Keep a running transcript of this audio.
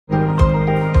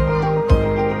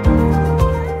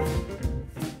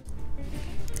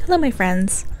Hello my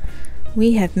friends,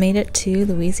 we have made it to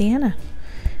Louisiana.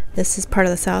 This is part of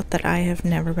the South that I have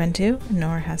never been to,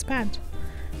 nor has Pat.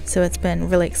 So it's been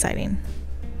really exciting.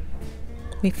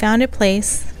 We found a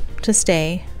place to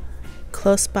stay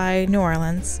close by New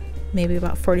Orleans, maybe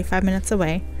about 45 minutes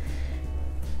away.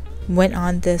 Went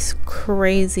on this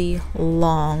crazy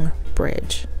long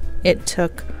bridge. It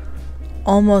took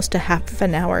almost a half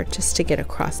an hour just to get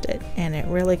across it, and it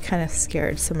really kind of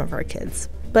scared some of our kids.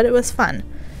 But it was fun.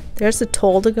 There's a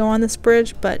toll to go on this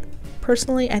bridge, but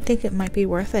personally I think it might be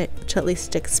worth it to at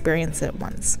least experience it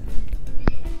once.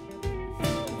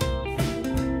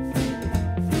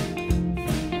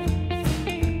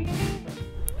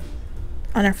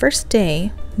 On our first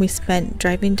day, we spent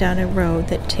driving down a road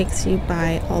that takes you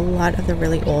by a lot of the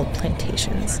really old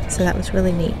plantations. So that was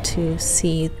really neat to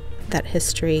see that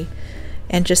history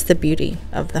and just the beauty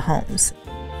of the homes.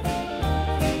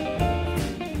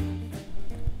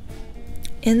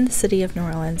 In the city of New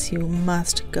Orleans, you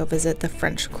must go visit the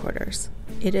French Quarters.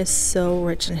 It is so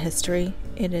rich in history.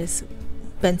 It has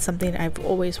been something I've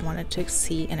always wanted to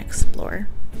see and explore.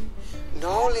 New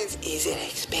Orleans is an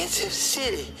expensive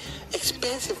city.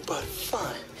 Expensive but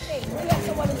fun. Hey, we got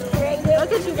someone who's creative.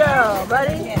 Look at you go,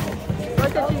 buddy.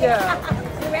 Look at you go.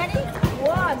 You ready?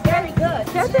 One, very good.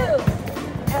 Catch Two,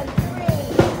 and three.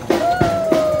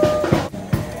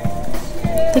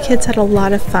 The kids had a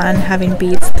lot of fun having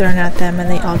beads thrown at them, and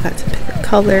they all got to pick a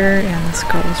color, and this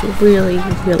girl was really,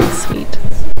 really sweet.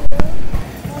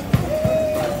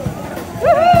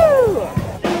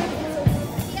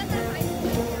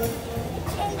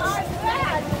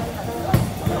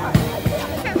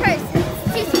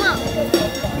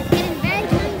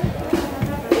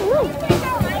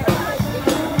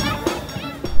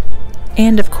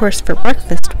 And of course, for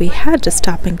breakfast, we had to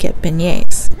stop and get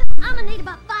beignets. I'm gonna need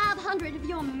about 500 of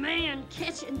your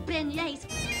man-catching beignets.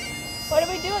 What are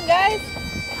we doing, guys?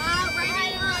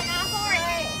 Riding on a horse.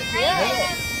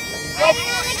 Yeah.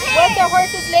 What's the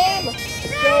horse's name?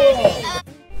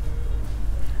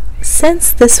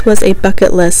 Since this was a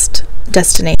bucket list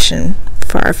destination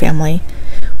for our family,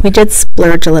 we did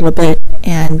splurge a little bit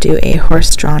and do a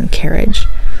horse-drawn carriage.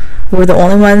 We were the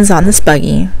only ones on this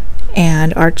buggy,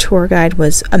 and our tour guide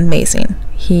was amazing.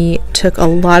 He took a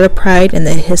lot of pride in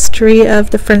the history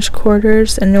of the French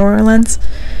Quarters in New Orleans,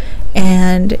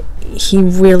 and he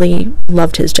really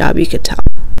loved his job, you could tell.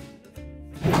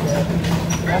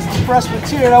 That's the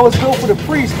Presbyterian. That was built for the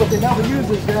priests, but they never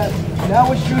used it. That now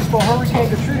it's used for Hurricane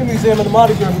Katrina Museum and the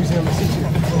Mardi Gras Museum in situ.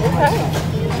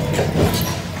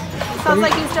 Sounds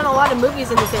like he's done a lot of movies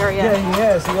in this area. Yeah, he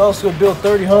has. He also built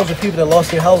 30 homes of people that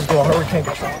lost their houses during Hurricane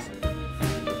Katrina.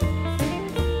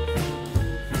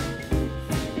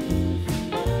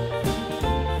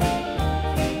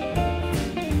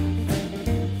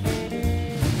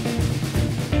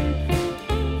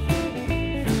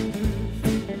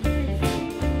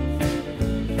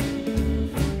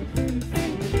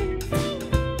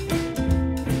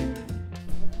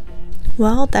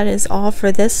 Well, that is all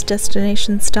for this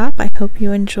destination stop. I hope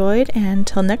you enjoyed, and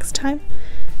until next time,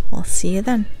 we'll see you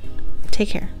then. Take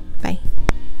care. Bye.